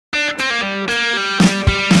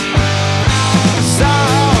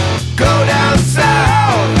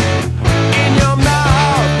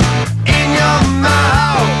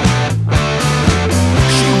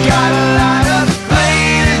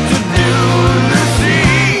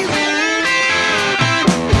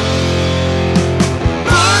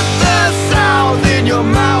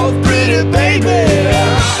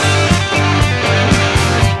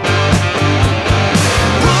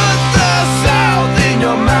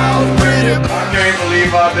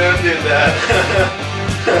believe I done did that.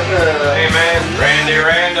 Hey man, Randy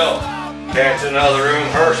Randle. Cat's in another room.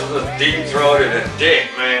 Herschel just deep-throated a dick,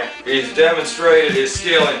 man. He's demonstrated his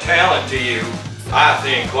skill and talent to you, I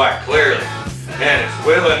think, quite clearly. And his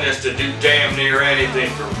willingness to do damn near anything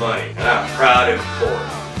for money. And I'm proud of him for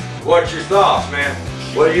it. What's your thoughts, man?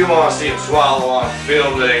 What do you want to see him swallow on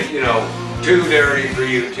film that ain't, you know, too dirty for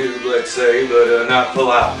YouTube, let's say, but not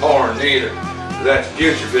pull out porn neither? That's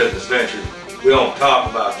future business ventures we don't talk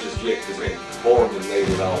about just yet because they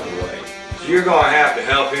formulated all the way. So you're going to have to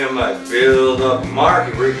help him build up a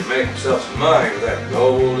market where he can make himself some money with that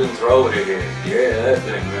golden throat of his. Yeah, that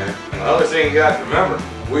thing, man. Another thing you got to remember,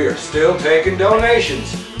 we are still taking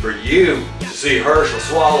donations for you to see Herschel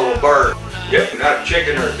swallow a bird. Yep, not a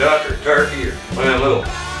chicken or a duck or a turkey or one of them little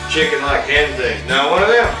chicken-like hen things. Now, one of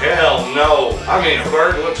them? Hell no. I mean, a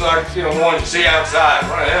bird that looks like, you know, one you see outside.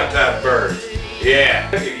 One of them type of birds. Yeah.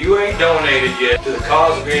 If you ain't donated yet to the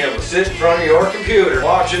cause of being able to sit in front of your computer,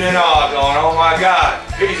 watching in awe, going, oh my God,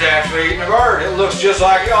 he's actually eating a bird. It looks just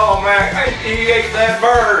like, oh man, he ate that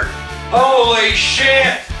bird. Holy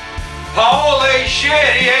shit. Holy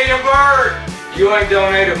shit, he ate a bird. You ain't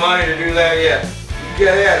donated money to do that yet. You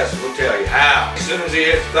get at us, we'll tell you how. As soon as he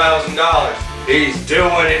hits $1,000, he's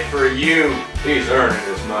doing it for you. He's earning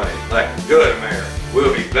his money like a good American.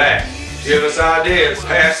 We'll be back. Give us ideas.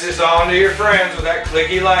 Pass this on to your friends with that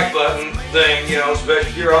clicky like button thing, you know,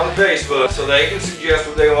 especially if you're on the Facebook, so they can suggest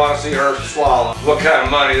what they want to see Herschel swallow. What kind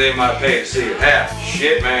of money they might pay to see it happen.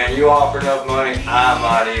 Shit, man, you offer enough money, I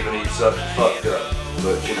might even eat something fucked up.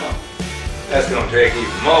 But, you know, that's gonna take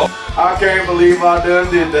even more. I can't believe I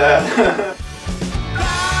done did that.